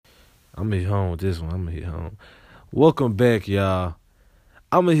I'm gonna hit home with this one. I'm gonna hit home. Welcome back, y'all.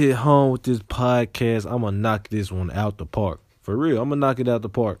 I'm gonna hit home with this podcast. I'm gonna knock this one out the park. For real, I'm gonna knock it out the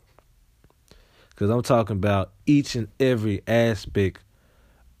park. Because I'm talking about each and every aspect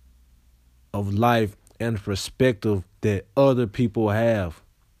of life and perspective that other people have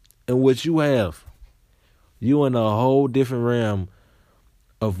and what you have. You in a whole different realm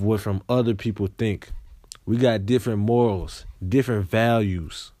of what from other people think. We got different morals, different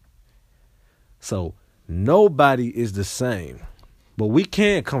values. So nobody is the same. But we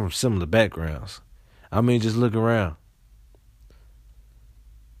can come from similar backgrounds. I mean, just look around.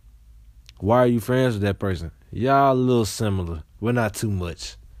 Why are you friends with that person? Y'all a little similar. We're not too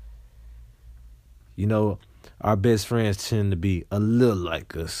much. You know, our best friends tend to be a little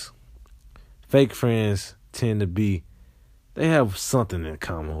like us. Fake friends tend to be, they have something in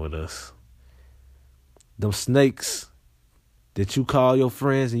common with us. Them snakes that you call your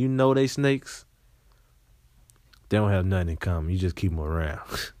friends and you know they snakes, they don't have nothing in common. You just keep them around.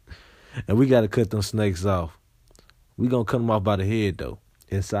 And we got to cut them snakes off. We going to cut them off by the head, though,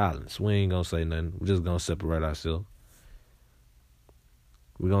 in silence. We ain't going to say nothing. We're just going to separate ourselves.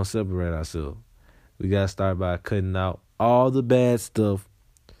 We're going to separate ourselves. We got to start by cutting out all the bad stuff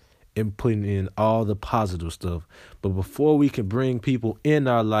and putting in all the positive stuff. But before we can bring people in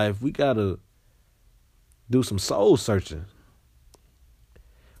our life, we got to do some soul searching.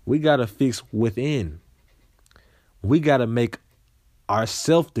 We got to fix within. We got to make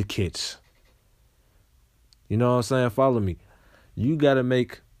ourselves the catch. You know what I'm saying? Follow me. You got to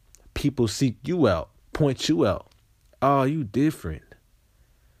make people seek you out, point you out. Oh, you different.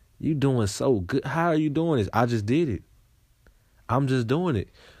 You doing so good. How are you doing this? I just did it. I'm just doing it.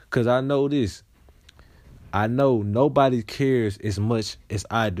 Because I know this. I know nobody cares as much as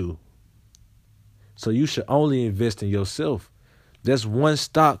I do. So you should only invest in yourself. That's one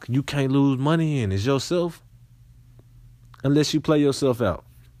stock you can't lose money in is yourself. Unless you play yourself out.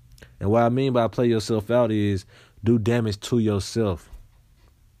 And what I mean by play yourself out is do damage to yourself.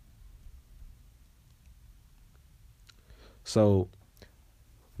 So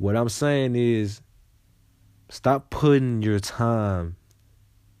what I'm saying is stop putting your time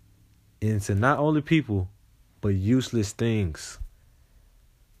into not only people, but useless things.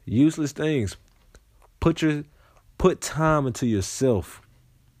 Useless things. Put time into yourself.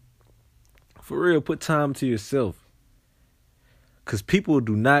 For real, put time into yourself. Because people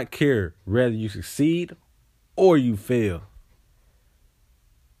do not care whether you succeed or you fail.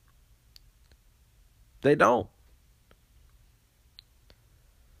 They don't.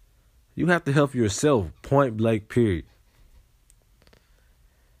 You have to help yourself, point blank, period.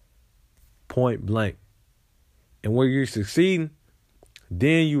 Point blank. And when you're succeeding,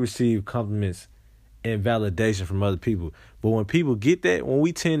 then you receive compliments and validation from other people. But when people get that, when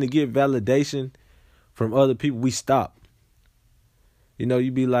we tend to get validation from other people, we stop. You know,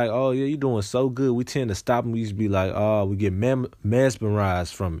 you be like, oh, yeah, you're doing so good. We tend to stop and we just be like, oh, we get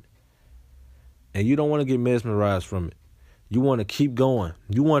mesmerized from it. And you don't want to get mesmerized from it. You want to keep going.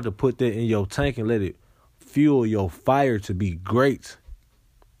 You want to put that in your tank and let it fuel your fire to be great.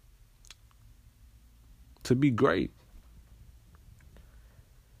 To be great.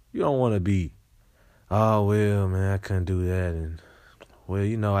 You don't want to be, oh, well, man, I couldn't do that. And, well,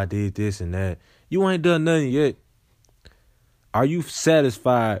 you know, I did this and that. You ain't done nothing yet. Are you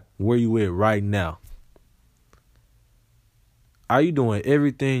satisfied where you at right now? Are you doing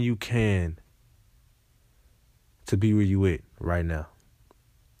everything you can to be where you at right now?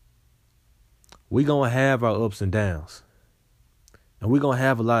 We gonna have our ups and downs. And we gonna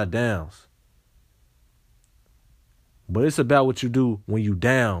have a lot of downs. But it's about what you do when you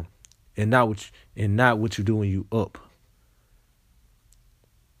down and not what you do when you up.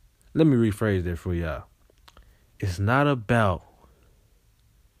 Let me rephrase that for y'all. It's not about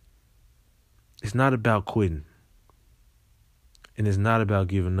quitting. And it's not about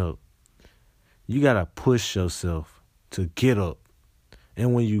giving up. You got to push yourself to get up.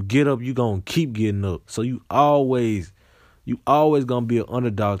 And when you get up, you going to keep getting up. So you always going to be an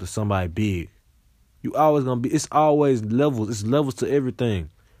underdog to somebody big. You always going to be, it's always levels. It's levels to everything.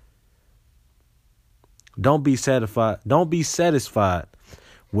 Don't be satisfied. Don't be satisfied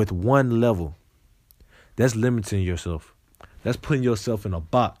with one level. That's limiting yourself. That's putting yourself in a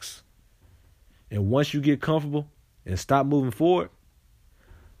box. And once you get comfortable and stop moving forward,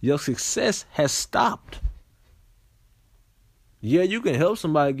 your success has stopped. Yeah, you can help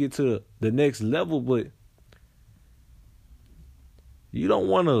somebody get to the next level, but you don't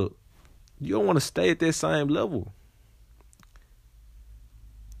want to stay at that same level.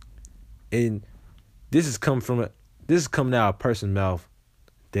 And this is coming out of a person's mouth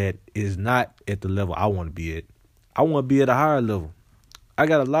that is not at the level I want to be at. I want to be at a higher level. I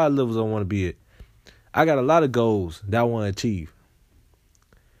got a lot of levels I want to be at. I got a lot of goals that I want to achieve.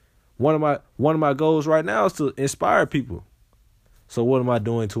 One of my goals right now is to inspire people. So what am I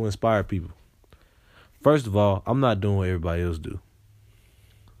doing to inspire people? First of all, I'm not doing what everybody else do.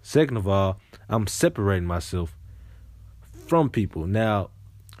 Second of all, I'm separating myself from people. Now,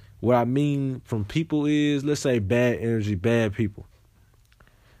 what I mean from people is, let's say bad energy, bad people.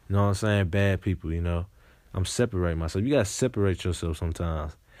 You know what I'm saying? Bad people, you know. I'm separating myself. You got to separate yourself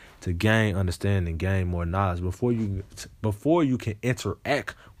sometimes to gain understanding, gain more knowledge before you can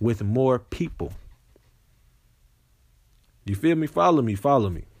interact with more people. You feel me? Follow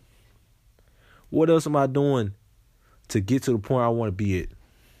me. What else am I doing to get to the point I want to be at?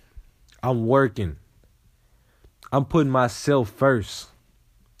 I'm working. I'm putting myself first.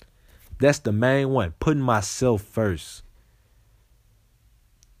 That's the main one, putting myself first.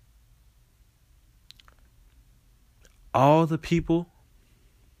 All the people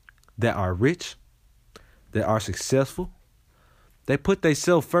that are rich, that are successful, they put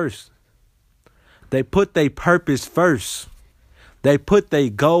themselves first. They put their purpose first. They put their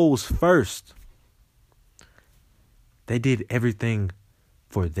goals first. They did everything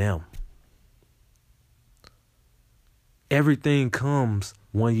for them. Everything comes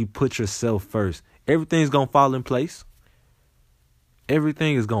when you put yourself first. Everything's going to fall in place.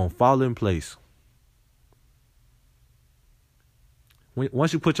 Everything is going to fall in place.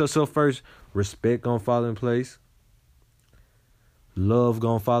 Once you put yourself first, respect going to fall in place. Love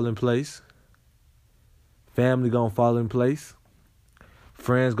going to fall in place. Family going to fall in place.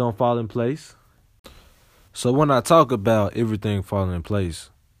 Friends going to fall in place. So when I talk about everything falling in place,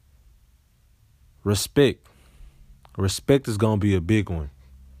 respect is going to be a big one.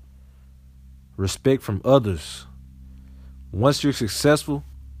 Respect from others. Once you're successful,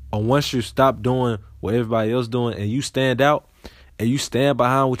 or once you stop doing what everybody else doing and you stand out and you stand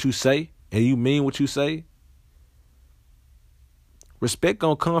behind what you say and you mean what you say, respect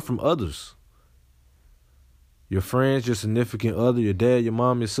going to come from others. Your friends, your significant other, your dad, your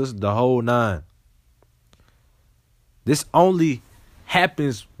mom, your sister, the whole nine. This only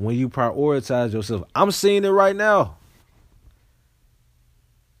happens when you prioritize yourself. I'm seeing it right now.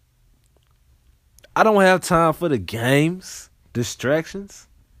 I don't have time for the games, distractions.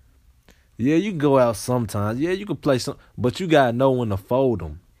 Yeah, you can go out sometimes. Yeah, you can play some, but you got to know when to fold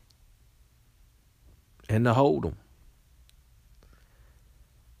them and to hold them.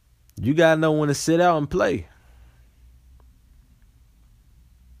 You got to know when to sit out and play.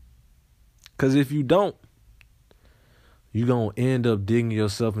 Because if you don't, you're going to end up digging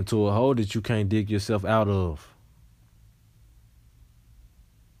yourself into a hole that you can't dig yourself out of.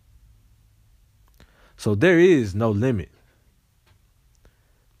 So there is no limit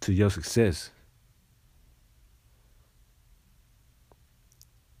to your success.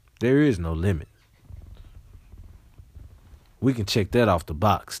 There is no limit. We can check that off the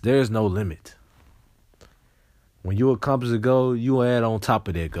box. There is no limit. When you accomplish a goal, you add on top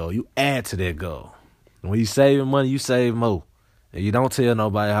of that goal. You add to that goal. When you saving money, you save more. And you don't tell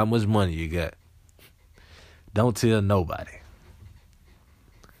nobody how much money you got. Don't tell nobody.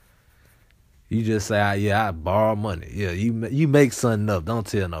 You just say, I borrow money. Yeah, you make something up. Don't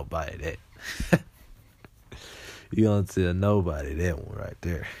tell nobody that. You don't tell nobody that one right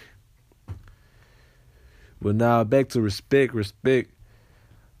there. But now back to respect.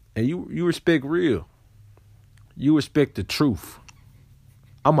 And you respect real. You respect the truth.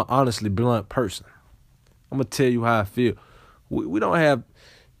 I'm an honestly blunt person. I'm going to tell you how I feel. We don't have,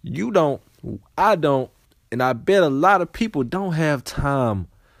 you don't, I don't, and I bet a lot of people don't have time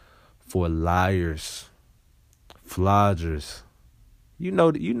for liars, floggers. You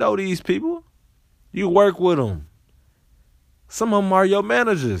know these people. You work with them. Some of them are your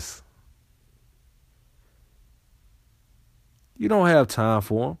managers. You don't have time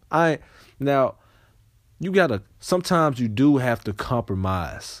for them. Now, sometimes you do have to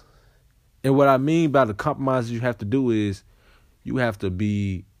compromise. And what I mean by the compromise you have to do is you have to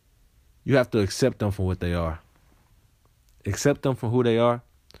accept them for what they are. Accept them for who they are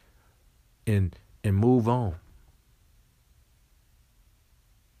and move on.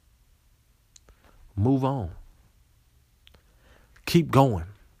 Move on. Keep going.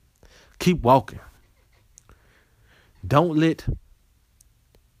 Keep walking. Don't let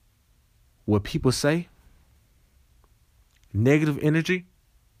what people say, negative energy,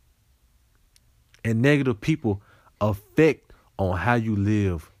 and negative people affect on how you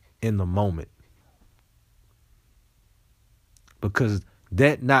live in the moment. Because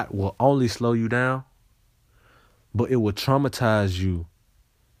that not will only slow you down, but it will traumatize you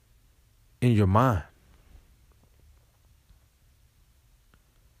in your mind.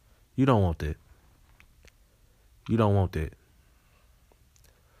 You don't want that. You don't want that.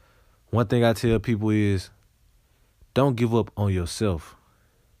 One thing I tell people is, don't give up on yourself.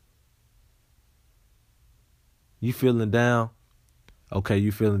 You feeling down? Okay,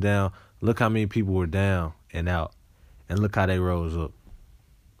 you feeling down. Look how many people were down and out. And look how they rose up.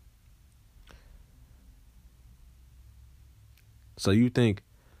 So you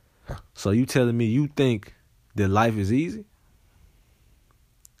telling me you think that life is easy?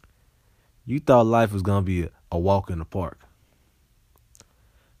 You thought life was going to be a walk in the park.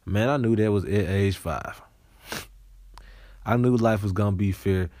 Man, I knew that was at age 5. I knew life was going to be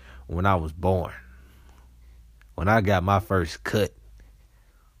fair when I was born. When I got my first cut.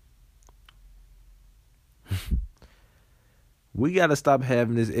 We got to stop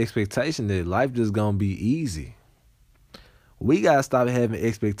having this expectation that life just going to be easy. We got to stop having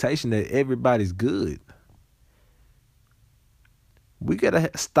expectation that everybody's good. We got to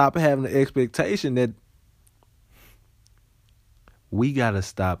stop having the expectation that we got to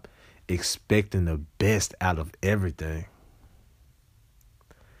stop expecting the best out of everything.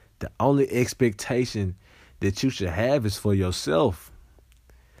 The only expectation that you should have is for yourself.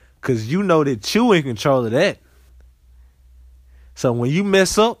 Because you know that you in control of that. So when you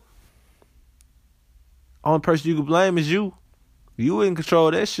mess up, only person you can blame is you. You in control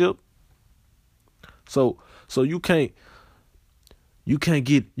of that ship. So you can't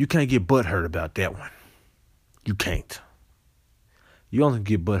get butthurt about that one. You can't. You only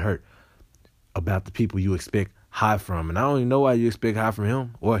get butthurt about the people you expect high from. And I don't even know why you expect high from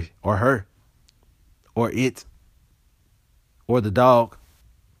him or her or it or the dog.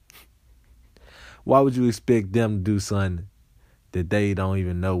 Why would you expect them to do something that they don't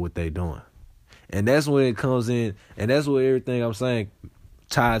even know what they're doing? And that's where it comes in, and that's where everything I'm saying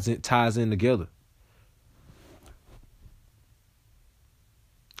ties in together.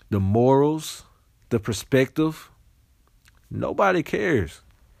 The morals, the perspective, nobody cares.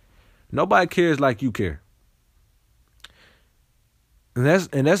 Nobody cares like you care. And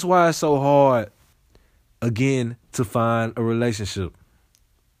that's why it's so hard, again, to find a relationship.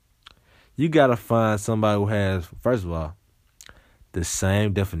 You gotta find somebody who has, first of all, the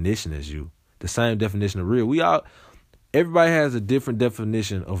same definition as you. The same definition of real. Everybody has a different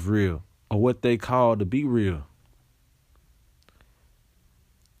definition of real, or what they call to be real.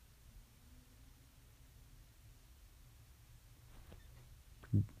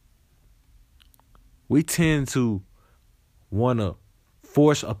 We tend to want to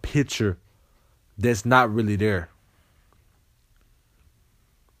force a picture that's not really there.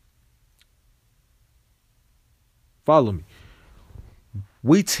 Follow me.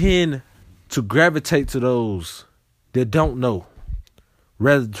 We tend to gravitate to those that don't know,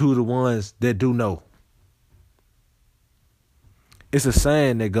 rather to the ones that do know. It's a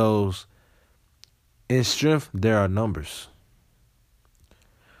saying that goes, in strength, there are numbers.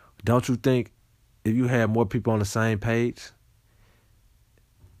 Don't you think if you had more people on the same page,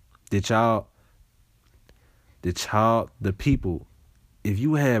 if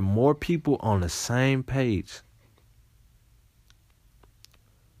you had more people on the same page,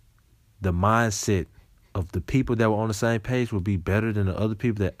 the mindset of the people that were on the same page would be better than the other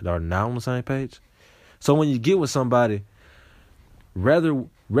people that are not on the same page? So when you get with somebody, rather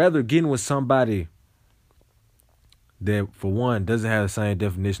getting with somebody that, for one, doesn't have the same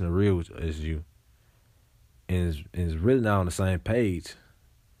definition of real as you, and is really not on the same page,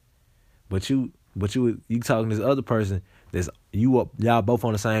 but you talking to this other person that's y'all both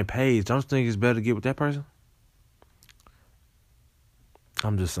on the same page, don't you think it's better to get with that person?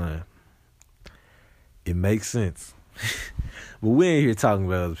 I'm just saying. It makes sense. But we ain't here talking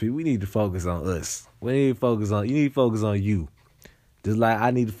about other people. We need to focus on us. You need to focus on you. Just like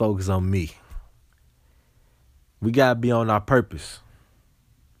I need to focus on me. We gotta be on our purpose.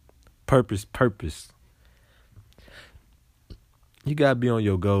 Purpose. You gotta be on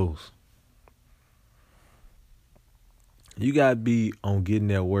your goals. You gotta be on getting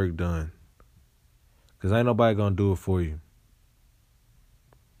that work done. Because ain't nobody gonna do it for you.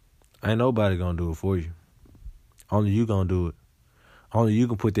 Ain't nobody gonna do it for you. Only you gonna do it. Only you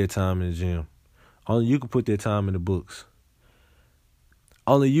can put that time in the gym. Only you can put that time in the books.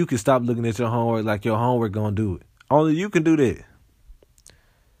 Only you can stop looking at your homework like your homework gonna do it. Only you can do that.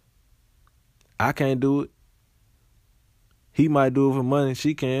 I can't do it. He might do it for money.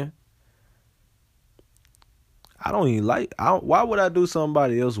 She can. Why would I do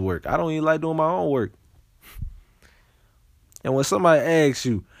somebody else's work? I don't even like doing my own work. And when somebody asks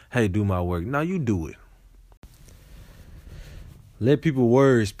you, hey, do my work. Now you do it. Let people's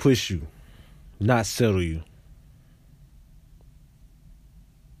words push you. not settle you.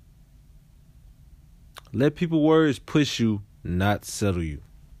 Let people words push you, not settle you.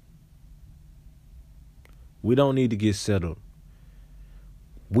 We don't need to get settled.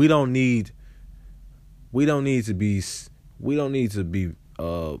 We don't need to be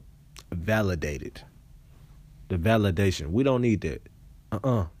validated. The validation. We don't need that.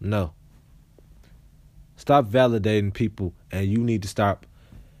 No. Stop validating people, and you need to stop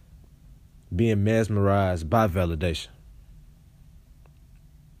being mesmerized by validation.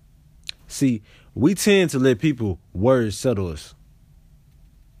 See, we tend to let people words settle us.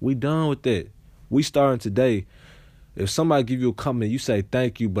 We done with that. We starting today. If somebody give you a comment, you say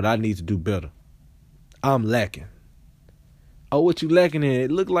thank you, but I need to do better. I'm lacking. Oh, what you lacking in?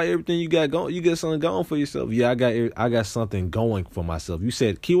 It look like everything you got going. You got something going for yourself. Yeah, I got something going for myself. You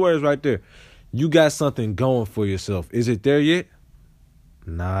said keywords right there. You got something going for yourself. Is it there yet?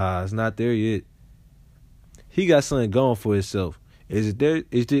 Nah, it's not there yet. He got something going for himself. Is it there?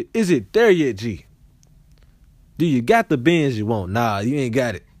 Is it there yet, G? Do you got the Benz you want? Nah, you ain't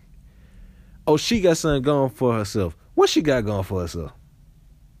got it. Oh, she got something going for herself. What she got going for herself?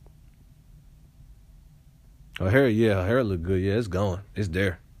 Her hair look good. Yeah, it's going. It's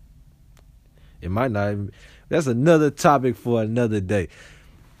there. It might not even. That's another topic for another day.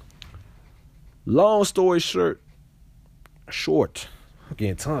 Long story short. I'm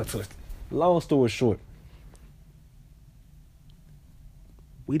getting tongue twisted. Long story short.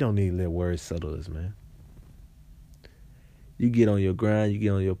 We don't need to let words settle us, man. You get on your grind, you get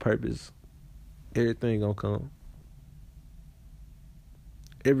on your purpose, everything gonna come.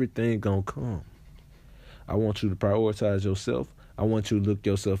 Everything gonna come. I want you to prioritize yourself. I want you to look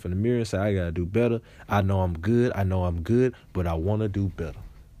yourself in the mirror and say, I gotta do better. I know I'm good, but I wanna do better.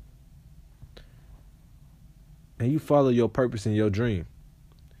 And you follow your purpose and your dream.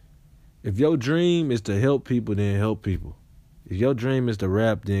 If your dream is to help people, then help people. If your dream is to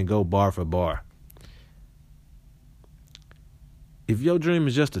rap, then go bar for bar. If your dream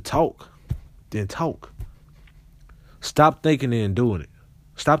is just to talk, then talk. Stop thinking and doing it.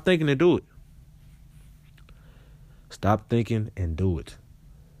 Stop thinking and do it. Stop thinking and do it.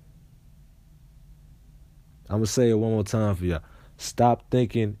 I'm going to say it one more time for y'all. Stop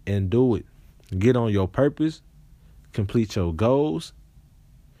thinking and do it. Get on your purpose. Complete your goals.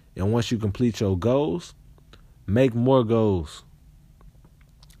 And once you complete your goals, make more goals.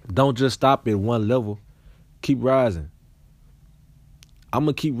 Don't just stop at one level. Keep rising. I'm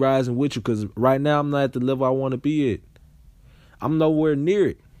going to keep rising with you because right now I'm not at the level I want to be at. I'm nowhere near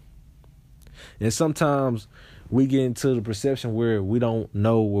it. And sometimes we get into the perception where we don't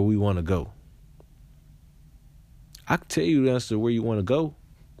know where we want to go. I can tell you the answer to where you want to go.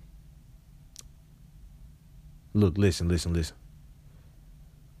 Look, listen.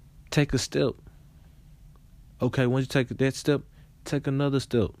 Take a step. Okay, once you take that step, take another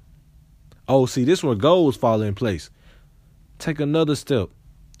step. Oh, see, this is where goals fall in place. Take another step.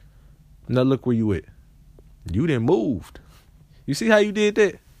 Now look where you at. You done moved. You see how you did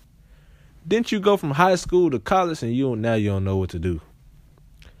that? Didn't you go from high school to college and now you don't know what to do?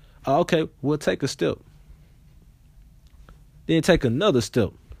 Okay, well, take a step. Then take another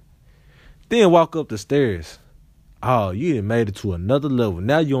step. Then walk up the stairs. Oh, you done made it to another level.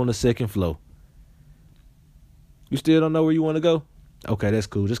 Now you're on the second floor. You still don't know where you want to go? Okay, that's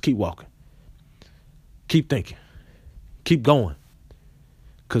cool. Just keep walking. Keep thinking. Keep going.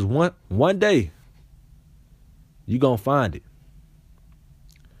 Because one day, you're going to find it.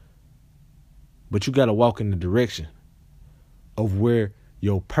 But you got to walk in the direction of where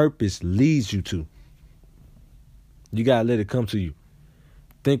your purpose leads you to. You got to let it come to you.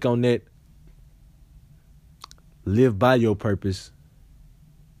 Think on that. Live by your purpose.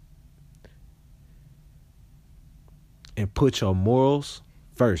 And put your morals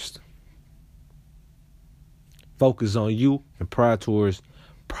first. Focus on you and prioritize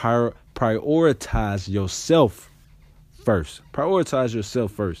yourself first. Prioritize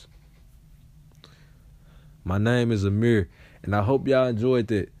yourself first. My name is Amir, and I hope y'all enjoyed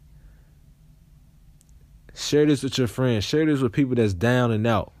that. Share this with your friends. Share this with people that's down and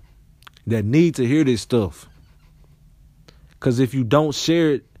out, that need to hear this stuff. Because if you don't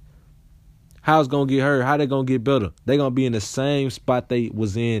share it, how it's going to get hurt? How they going to get better? They're going to be in the same spot they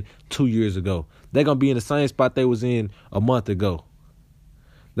was in 2 years ago. They're going to be in the same spot they was in a month ago.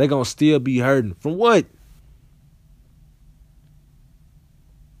 They're going to still be hurting. From what?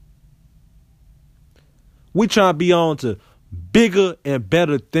 We trying to be on to bigger and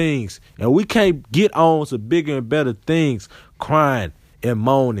better things. And we can't get on to bigger and better things crying and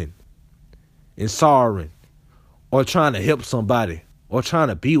moaning and sorrowing or trying to help somebody or trying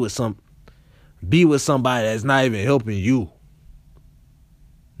to be with some. be with somebody that's not even helping you.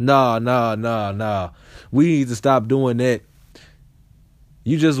 Nah. We need to stop doing that.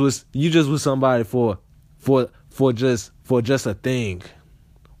 You just with somebody for just a thing.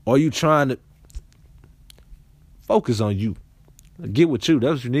 Or you trying to focus on you. Get with you.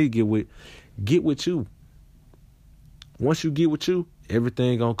 That's what you need to get with. Get with you. Once you get with you,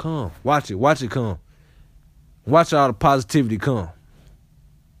 everything gonna come. Watch it come. Watch all the positivity come.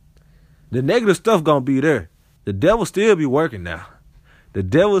 The negative stuff gonna be there. The devil still be working now. The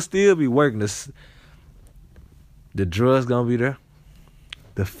devil still be working. The drugs gonna be there.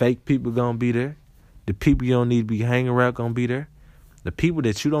 The fake people gonna be there. The people you don't need to be hanging around gonna be there. The people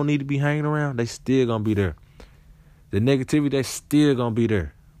that you don't need to be hanging around, they still gonna be there. The negativity, they still gonna be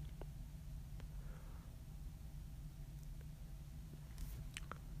there.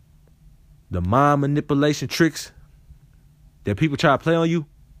 The mind manipulation tricks that people try to play on you,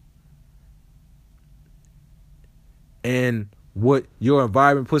 and what your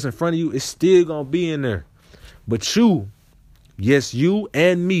environment puts in front of you is still gonna be in there. But you, yes, you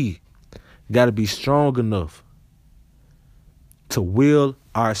and me, gotta be strong enough to will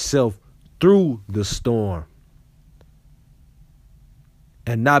ourselves through the storm.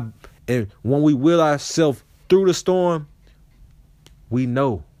 And when we will ourselves through the storm, we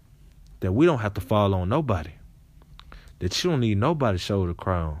know that we don't have to fall on nobody. That you don't need nobody's shoulder to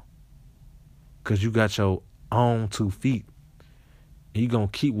cry on. Because you got your own 2 feet. And you're going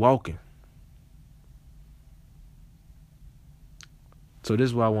to keep walking. So this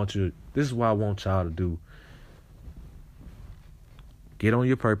is what I want y'all to do. Get on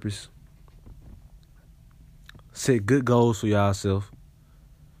your purpose. Set good goals for yourself.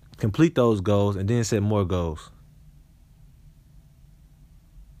 Complete those goals and then set more goals.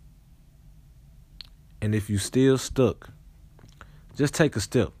 And if you still stuck, just take a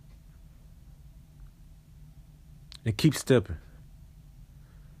step. And keep stepping.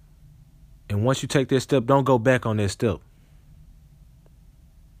 And once you take that step, don't go back on that step.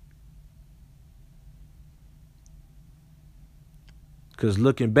 Because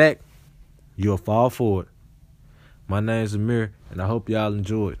looking back, you'll fall forward. My name's Amir, and I hope y'all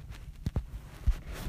enjoyed.